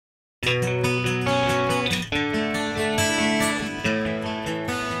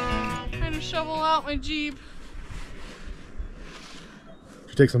my Jeep. Did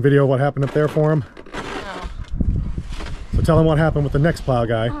you take some video of what happened up there for him? Yeah. So tell him what happened with the next plow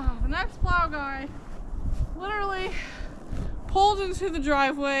guy. Oh, the next plow guy literally pulled into the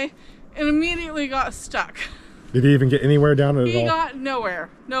driveway and immediately got stuck. Did he even get anywhere down it at all? He got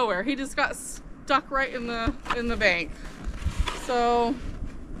nowhere. He just got stuck right in the bank. So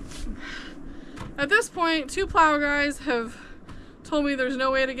at this point, 2 plow guys have told me there's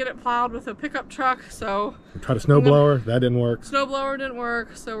no way to get it plowed with a pickup truck. So we tried a snowblower, that didn't work. Snowblower didn't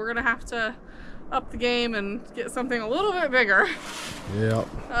work, so we're gonna have to up the game and get something a little bit bigger. Yep.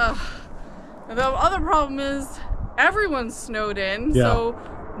 The other problem is everyone's snowed in, so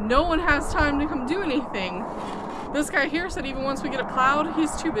no one has time to come do anything. This guy here said even once we get it plowed,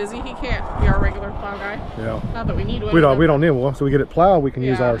 he's too busy. He can't be our regular plow guy. Yeah. Not that we need one. We don't need one. So we get it plowed, we can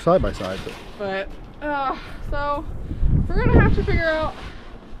use our side-by-side. But so we're gonna have to figure out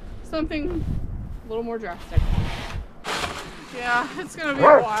something a little more drastic. Yeah, it's gonna be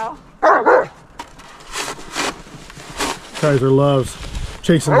a while. Kaiser loves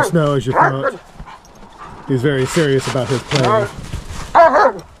chasing the snow as you front. He's very serious about his playing.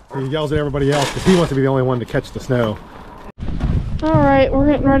 He yells at everybody else because he wants to be the only one to catch the snow. Alright, we're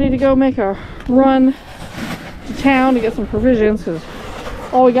getting ready to go make a run to town to get some provisions because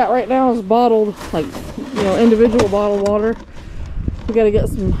all we got right now is bottled, like, you know, individual bottled water. We got to get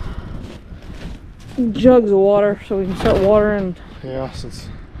some jugs of water so we can start watering. Yeah, since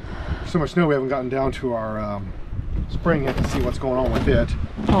there's so much snow, we haven't gotten down to our spring yet to see what's going on with it.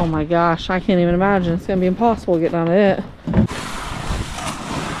 Oh my gosh, I can't even imagine. It's going to be impossible to get down to it.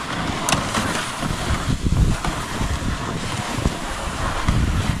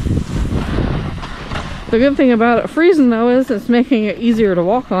 The good thing about it freezing though is it's making it easier to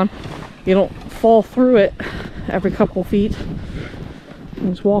walk on. You don't fall through it every couple feet.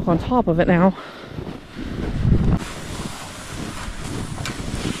 You just walk on top of it now.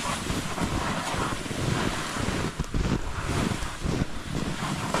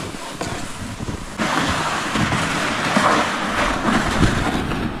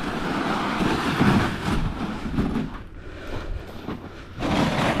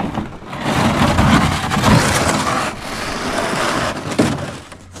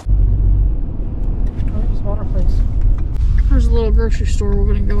 There's a little grocery store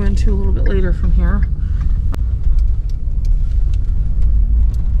we're going to go into a little bit later from here.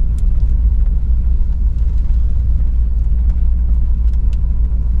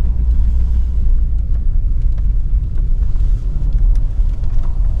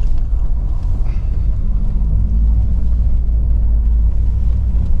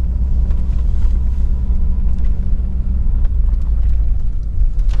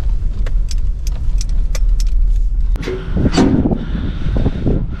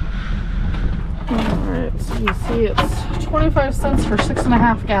 You see it's 25 cents for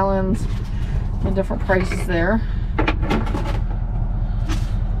 6.5 gallons and different prices there.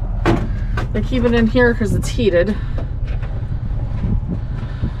 They keep it in here because it's heated.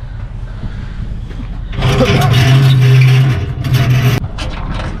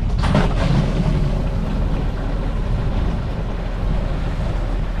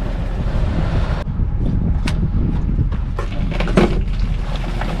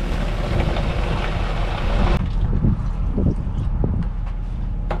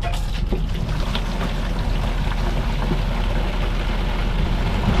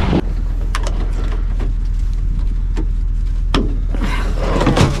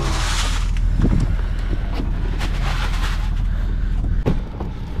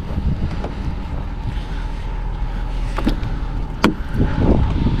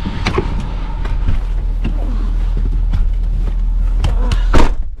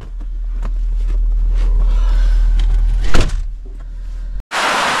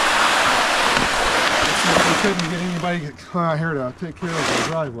 Couldn't get anybody here to take care of the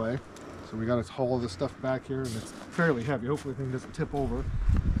driveway, so we got to haul this stuff back here, and it's fairly heavy. Hopefully the thing doesn't tip over.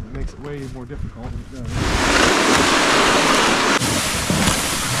 It makes it way more difficult than it does.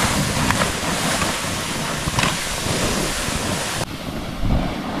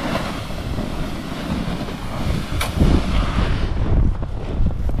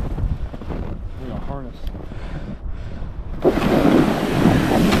 We got a harness.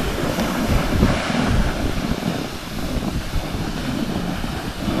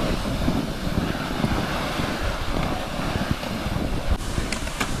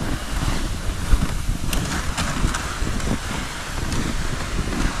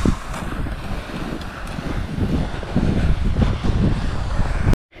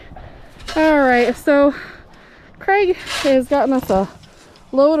 Alright, so Craig has gotten us a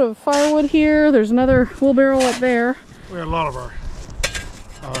load of firewood here. There's another wheelbarrow up there. We had a lot of our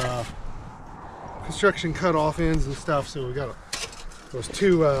construction cut off ends and stuff, so we got those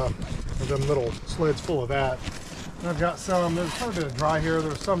two of them little sleds full of that. And I've got some, there's quite a bit of dry here.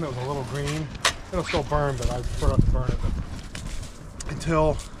 There's some that was a little green. It'll still burn, but I prefer not to burn it. But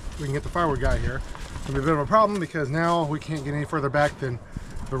until we can get the firewood guy here, it'll be a bit of a problem because now we can't get any further back than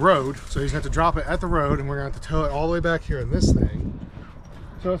the road. So he's going to have to drop it at the road, and we're going to have to tow it all the way back here in this thing.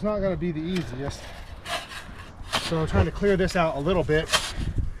 So it's not going to be the easiest. So I'm trying to clear this out a little bit,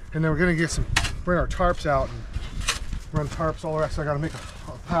 and then we're going to bring our tarps out and run tarps all the way. So I got to make a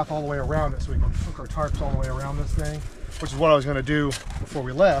path all the way around it so we can hook our tarps all the way around this thing, which is what I was going to do before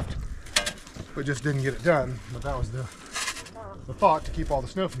we left, but just didn't get it done. But that was the thought, to keep all the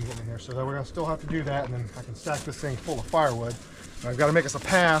snow from getting in here. So then we're going to still have to do that, and then I can stack this thing full of firewood. And I've got to make us a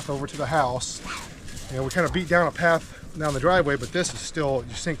path over to the house. You know, we kind of beat down a path down the driveway, but this is still,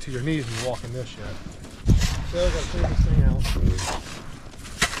 you sink to your knees when you walk in this shed. So I've got to clear this thing out.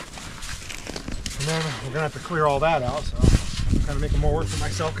 And then we're going to have to clear all that out, so I'm kind of making more work for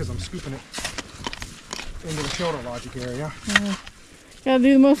myself because I'm scooping it into the shoulder logic area. Gotta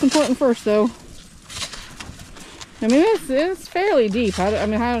do the most important first, though. I mean, it's fairly deep. I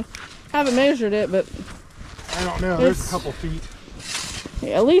mean, I haven't measured it, but I don't know. There's a couple feet.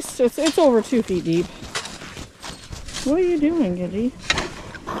 Yeah, at least it's over 2 feet deep. What are you doing, Giddy?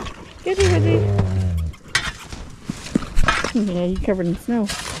 Giddy. Yeah, you covered in snow.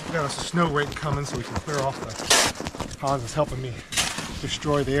 We got us a snow rake coming so we can clear off the Hans is helping me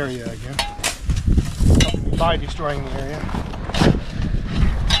destroy the area again. Helping me by destroying the area.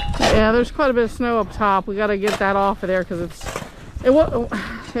 Yeah, there's quite a bit of snow up top. We got to get that off of there because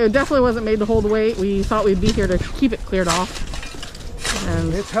it definitely wasn't made to hold the weight. We thought we'd be here to keep it cleared off.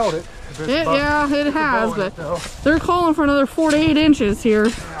 And it's held it. Yeah, it has, but they're calling for another 4 to 8 inches here.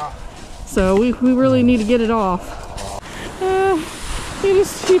 Yeah. So we really need to get it off.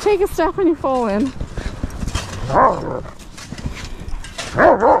 You take a step and you fall in.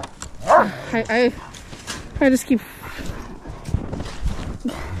 I just keep.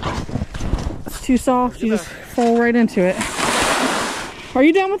 It's too soft. You just fall right into it. Are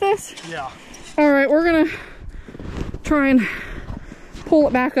you done with this? Yeah. All right, we're gonna try and pull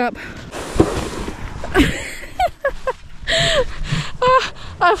it back up.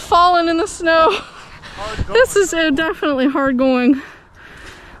 I've fallen in the snow. This is definitely hard going.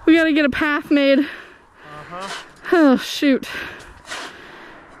 We gotta get a path made. Oh, shoot.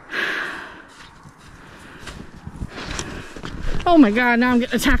 Oh my God, now I'm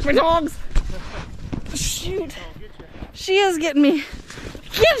getting attacked by dogs. Shoot. She is getting me.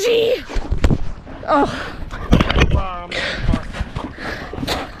 Gidgy! Oh.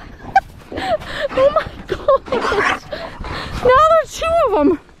 Oh my God. Now there's 2 of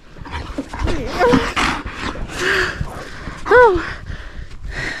them. Oh.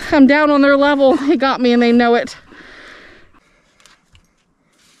 I'm down on their level. They got me and they know it.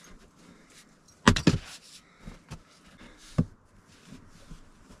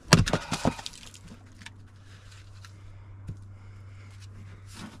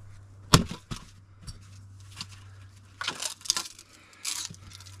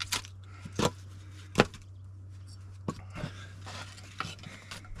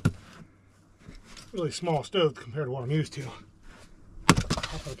 Really small stove compared to what I'm used to.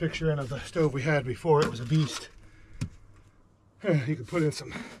 I'll put a picture in of the stove we had before. It was a beast. You could put in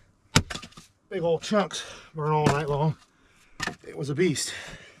some big old chunks, burn all night long. It was a beast.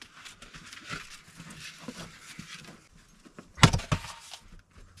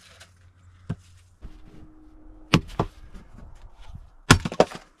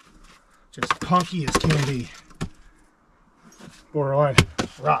 Just punky as can be. Borderline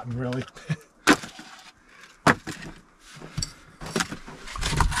rotten, really.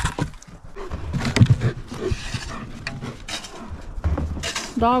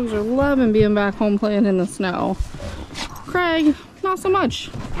 Dogs are loving being back home playing in the snow. Craig, not so much.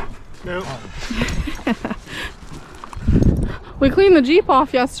 Nope. We cleaned the Jeep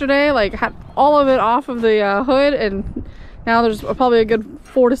off yesterday, like had all of it off of the hood, and now there's probably a good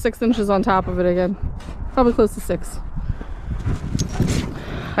 4 to 6 inches on top of it again. Probably close to 6.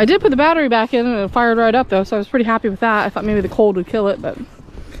 I did put the battery back in and it fired right up though, so I was pretty happy with that. I thought maybe the cold would kill it, but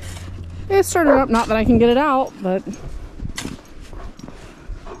it started up. Not that I can get it out, but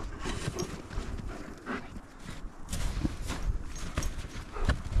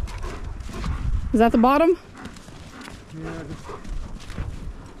is that the bottom? Yeah,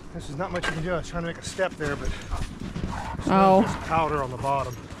 this is not much you can do. I was trying to make a step there, but there's just powder on the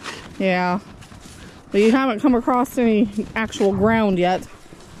bottom. Yeah. But you haven't come across any actual ground yet.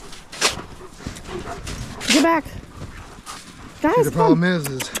 Get back. Guys, see, the problem is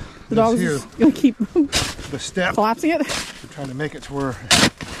the dog's here, gonna keep the step collapsing it. We're trying to make it to where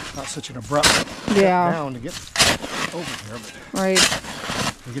not such an abrupt step down to get over here, but right.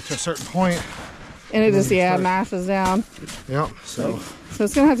 we get to a certain point and it just mashes down. Yep. So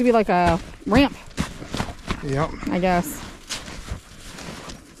it's gonna have to be like a ramp. Yep. I guess.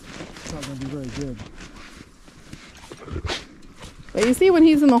 It's not gonna be very good. But you see, when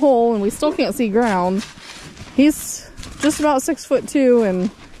he's in the hole and we still can't see ground, he's just about 6'2",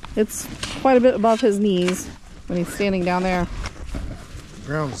 and it's quite a bit above his knees when he's standing down there. The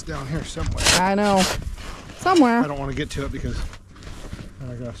ground's down here somewhere. I know. Somewhere. I don't want to get to it because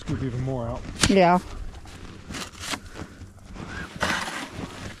I gotta scoop even more out. Yeah.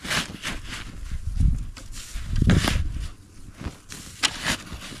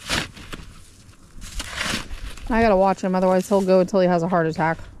 I gotta watch him, otherwise he'll go until he has a heart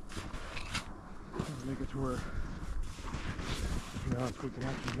attack. Make it to where we can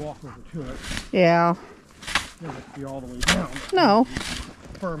actually walk over to it. Yeah. It doesn't have to be all the way down. No.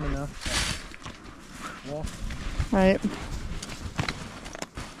 Firm enough to walk. Right.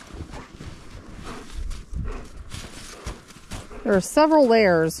 There are several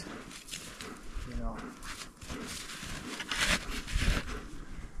layers. Yeah.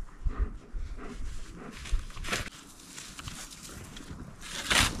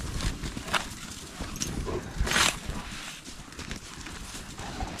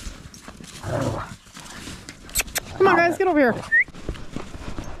 Come on, guys, get over here.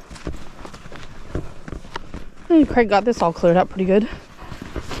 Craig got this all cleared up pretty good.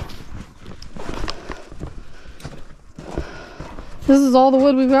 This is all the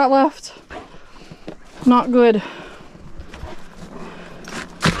wood we've got left. Not good.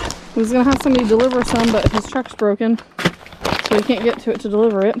 We was gonna have somebody deliver some, but his truck's broken, so we can't get to it to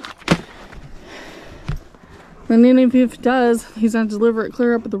deliver it. And then if he does, he's gonna deliver it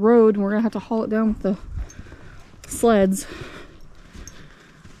clear up at the road, and we're gonna have to haul it down with the sleds.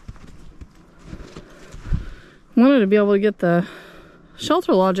 Wanted to be able to get the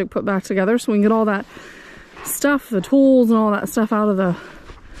shelter logic put back together so we can get all that stuff, the tools and all that stuff out of the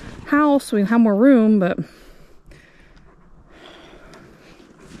house so we can have more room, but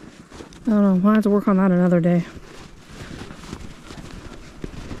I don't know, we'll have to work on that another day.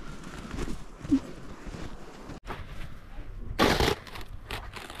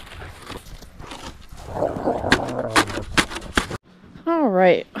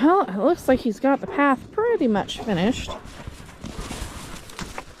 Alright, well, it looks like he's got the path pretty much finished.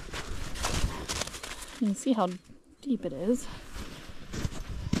 You can see how deep it is.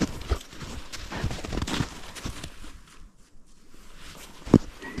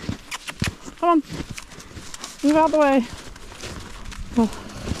 Come on, move out the way. Oh,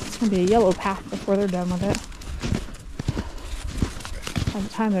 it's gonna be a yellow path before they're done with it. By the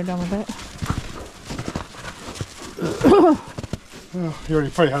time they're done with it. Well, you already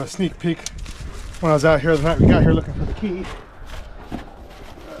probably had a sneak peek when I was out here the night we got here looking for the key.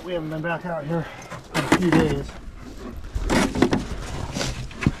 We haven't been back out here in a few days.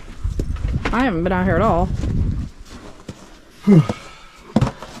 I haven't been out here at all.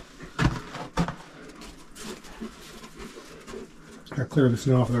 Gotta clear the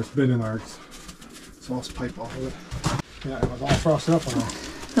snow off of there. It's been in our exhaust pipe off of it. Yeah, it was all frosted up on there.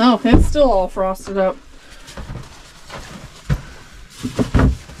 Oh, it's still all frosted up.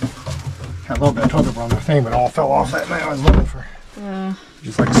 Had a little bit of toilet paper on the thing, but it all fell off that night I was looking for. Yeah.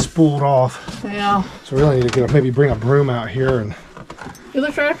 Just like spooled off. Yeah. So we really need to maybe bring a broom out here and. You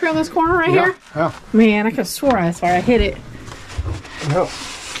looked right up here on this corner right here? Yeah. Man, I could have swore I saw I hit it. No.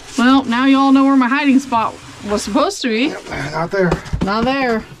 Well, now you all know where my hiding spot was supposed to be. Yep, not there. Not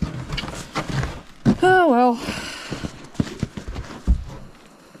there. Oh well.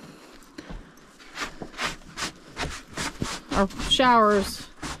 Our shower's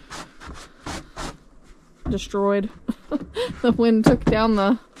destroyed. The wind took down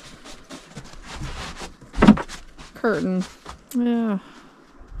the curtain. Yeah.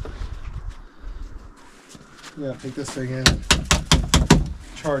 Yeah, take this thing in,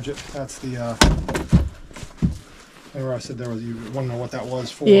 charge it. That's the, remember I said there was, you want to know what that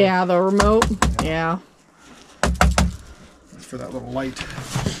was for? Yeah, the remote. Yeah. That's for that little light.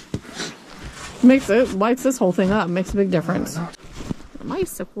 Lights this whole thing up, makes a big difference. My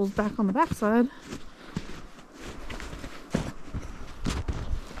icicle's back on the backside.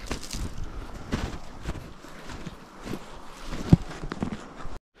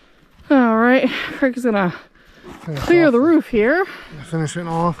 Alright, Craig's gonna clear the roof here. Finish it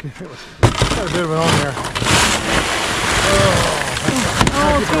off. It was quite a bit of it on there.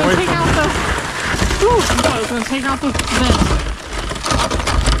 Oh, it's gonna take out Ooh, I thought I was going to take out the vent.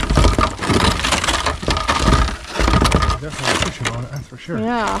 Definitely pushing on it, that's for sure.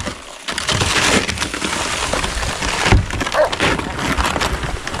 Yeah.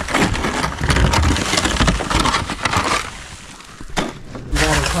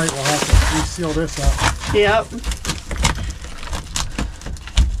 Tight, we'll have to reseal this up. Yep.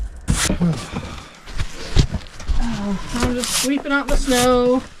 I'm just sweeping out the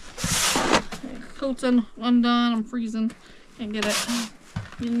snow. Coat's undone. I'm freezing. Can't get it.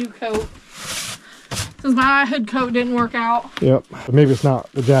 Need a new coat. Since my hood coat didn't work out. Yep. Maybe it's not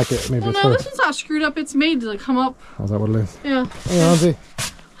the jacket. Maybe well, it's no, this one's not screwed up. It's made to come up. Oh, is that what it is? Yeah. Hey, Lindsay.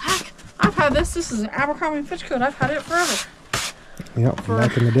 Heck, I've had this. This is an Abercrombie & Fitch coat. I've had it forever. Yep,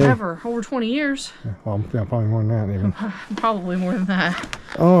 back in the day. Forever. Over 20 years. Yeah, well, yeah, probably more than that even. Probably more than that.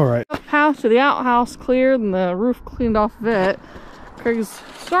 All right. Path to the outhouse cleared and the roof cleaned off of it. Craig's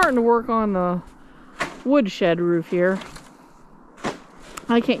starting to work on the woodshed roof here.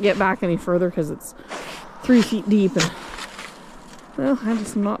 I can't get back any further because it's 3 feet deep, and well, I'm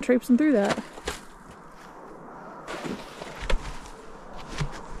just not traipsing through that.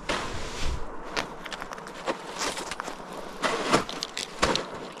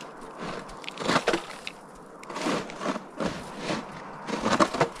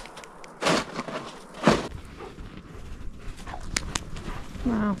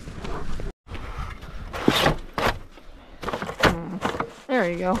 Wow. There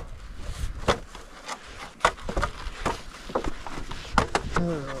you go.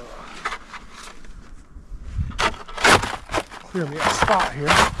 Clear me a spot here.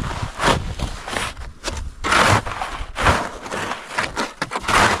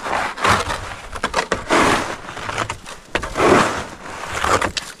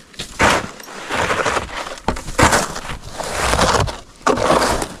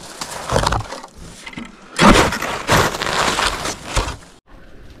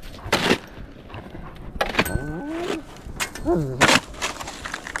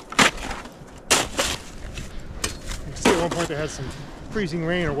 At one point they had some freezing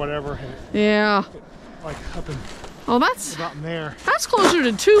rain or whatever, and Yeah. like up in Oh, that's about in there. that's closer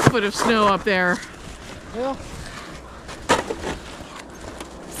to 2 foot of snow up there. Yeah.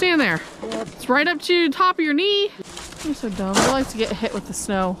 Stand there. Yep. It's right up to the top of your knee. You're so dumb. I like to get hit with the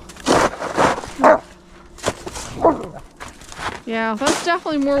snow. Yeah, that's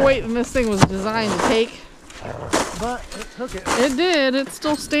definitely more weight than this thing was designed to take. But it took it. It did. It's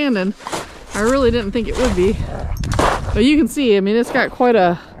still standing. I really didn't think it would be. But you can see, I mean, it's got quite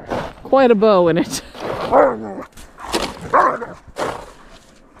a bow in it.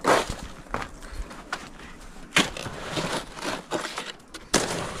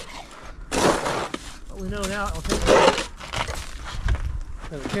 But we know now it'll take a lot.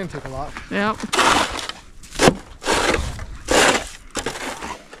 And it can take a lot. Yep.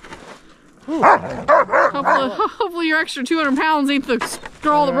 Hopefully your extra 200 pounds ain't the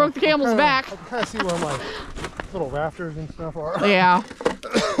straw that broke the camel's back. I can kind of see where my little rafters and stuff are. Yeah.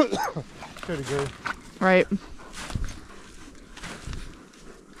 Pretty good. Right. Ooh,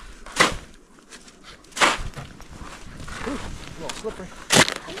 a little slippery.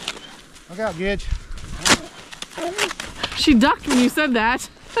 Look out, Gidge. She ducked when you said that.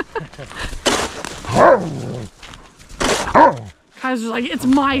 Kaiser's like, it's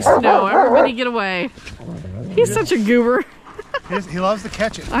my snow. Everybody get away. He's such a goober. He loves to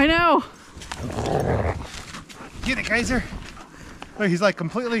catch it. I know. Get it, Kaiser. Look, he's like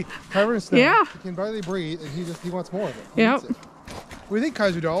completely covered in snow. Yeah. He can barely breathe, and he wants more of it. Yep. What do you think,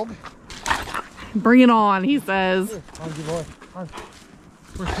 Kaiser dog? Bring it on, he says. Here, good boy.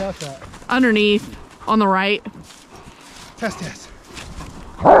 Where's Tess at? Underneath, on the right. Tess.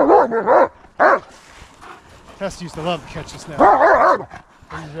 Tess used to love to catch the snow.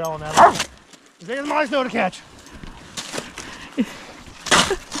 He's yelling at him. He's taking my snow to catch.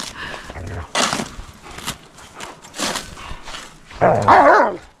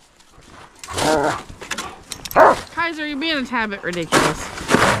 Kaiser, you're being a tad bit ridiculous.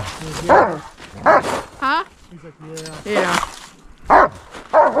 Huh? He's like, yeah. Yeah.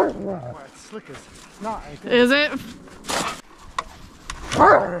 Boy, it's slick as snot. Is it?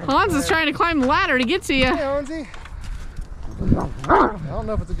 Hans is trying to climb the ladder to get to you. Hey, Hansi. I don't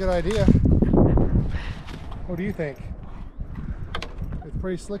know if it's a good idea. What do you think? It's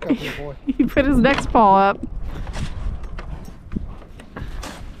pretty slick up here, boy. He put his next paw up.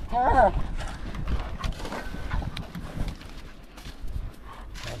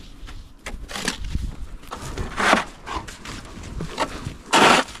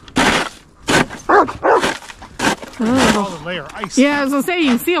 Solid layer of ice. Yeah, I was gonna say, you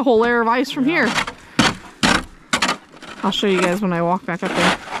can see a whole layer of ice from here. I'll show you guys when I walk back up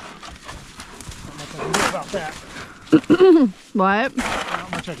there. Not much I can do about that. What?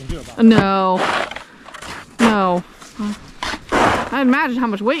 Not much I can do about that. No. No. I imagine how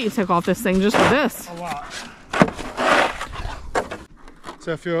much weight you took off this thing just for this. A lot.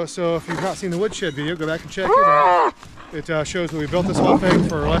 So if you've not seen the woodshed video, go back and check it out. It shows that we built this whole thing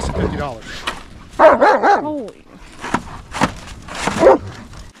for less than $50. Holy.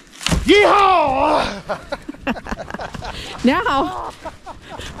 Yeehaw! Now,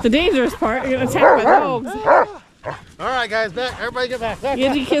 the dangerous part, you're gonna attack my dogs. All right, guys, back. Everybody get back.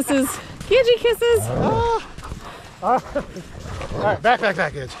 Gidgey kisses. Gidgey kisses. All right, back,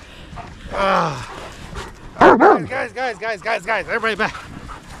 Edge. Guys, everybody back.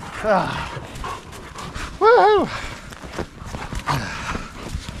 Woohoo!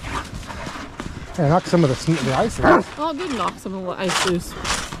 Yeah, knock some of the ice loose. Oh, it did knock some of the ice loose.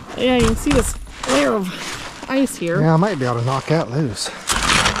 Yeah, you can see this layer of ice here. Yeah, I might be able to knock that loose.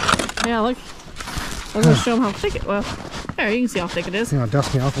 Yeah, look. I was going to show them how thick it was. There, you can see how thick it is. You know,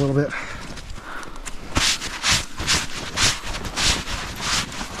 dust me off a little bit.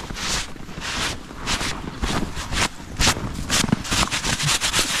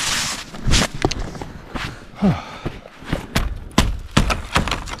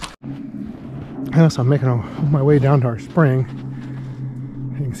 So I'm making my way down to our spring.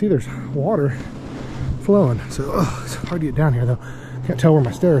 You can see there's water flowing, so it's hard to get down here though. Can't tell where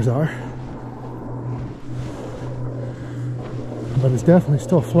my stairs are, but it's definitely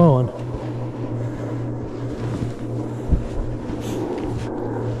still flowing.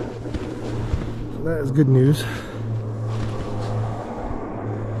 So that is good news.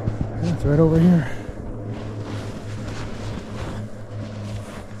 It's right over here.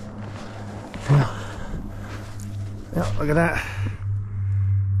 Yeah, look at that.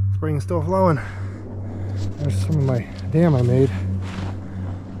 Spring's still flowing. There's some of my dam I made.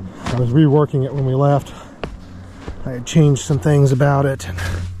 I was reworking it when we left. I had changed some things about it.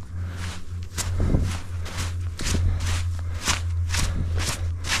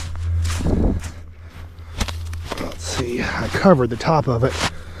 Let's see, I covered the top of it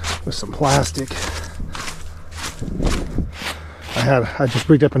with some plastic. I just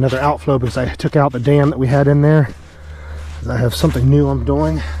rigged up another outflow because I took out the dam that we had in there. I have something new I'm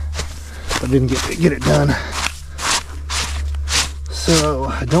doing. I didn't get it done. So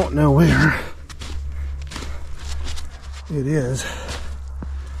I don't know where it is.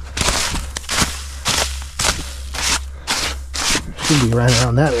 It should be right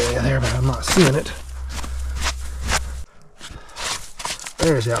around that area there, but I'm not seeing it.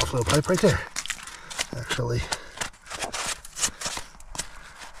 There's the outflow pipe right there, actually.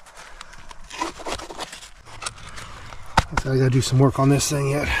 I gotta do some work on this thing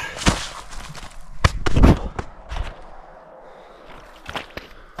yet.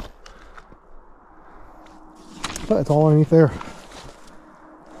 But it's all underneath there.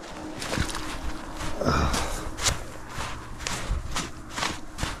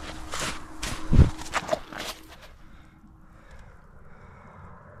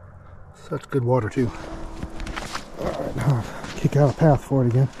 Such good water too. Alright, now I'll kick out a path for it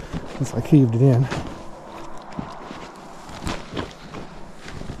again since I caved it in.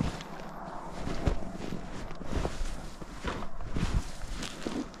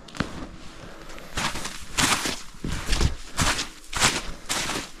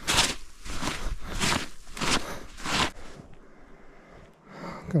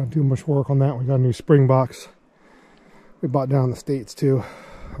 Gotta do much work on that. We got a new spring box we bought down in the States too.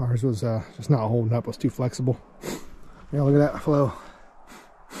 Ours was just not holding up, it was too flexible. Yeah, look at that flow.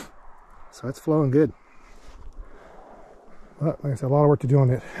 So it's flowing good. But like I said, a lot of work to do on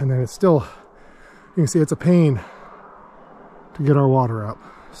it. And then it's still, you can see it's a pain to get our water up.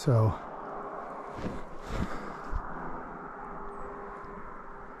 So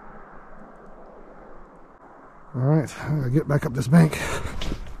all right, I gotta get back up this bank.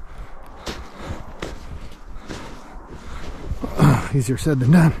 Easier said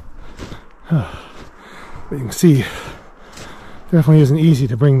than done. But you can see, definitely isn't easy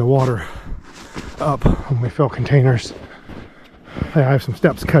to bring the water up when we fill containers. I have some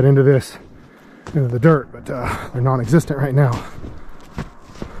steps cut into this, into the dirt, but they're non-existent right now.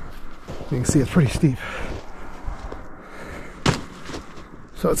 You can see it's pretty steep.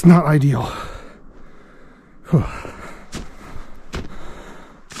 So it's not ideal.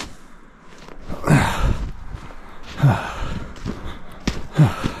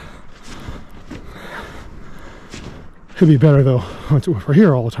 Could be better though. Once we're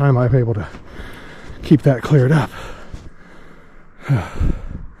here all the time, I'm able to keep that cleared up. You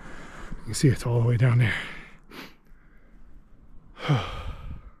can see it's all the way down there.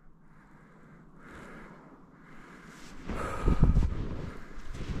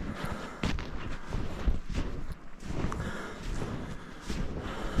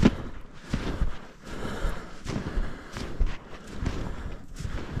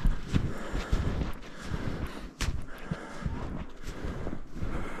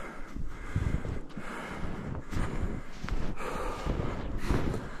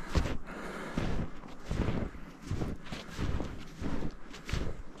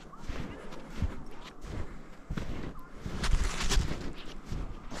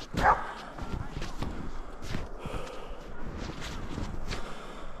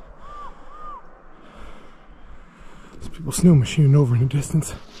 People snow machining over in the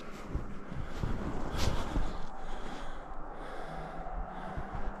distance.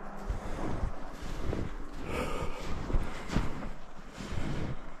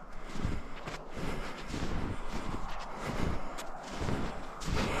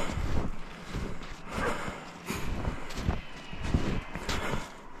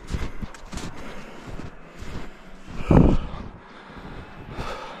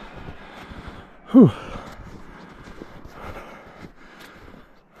 Whew.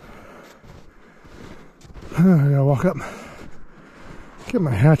 I gotta walk up, get my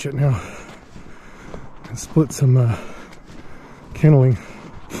hatchet now, and split some kenneling.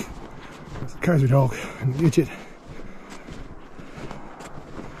 That's a Kaiser dog and ditch it.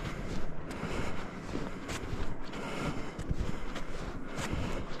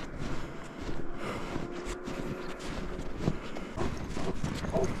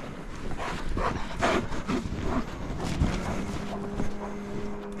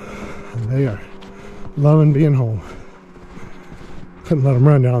 And they are loving being home. Couldn't let them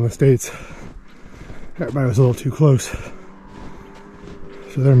run down in the States. Everybody was a little too close.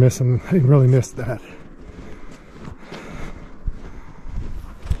 So they're missing, they really missed that.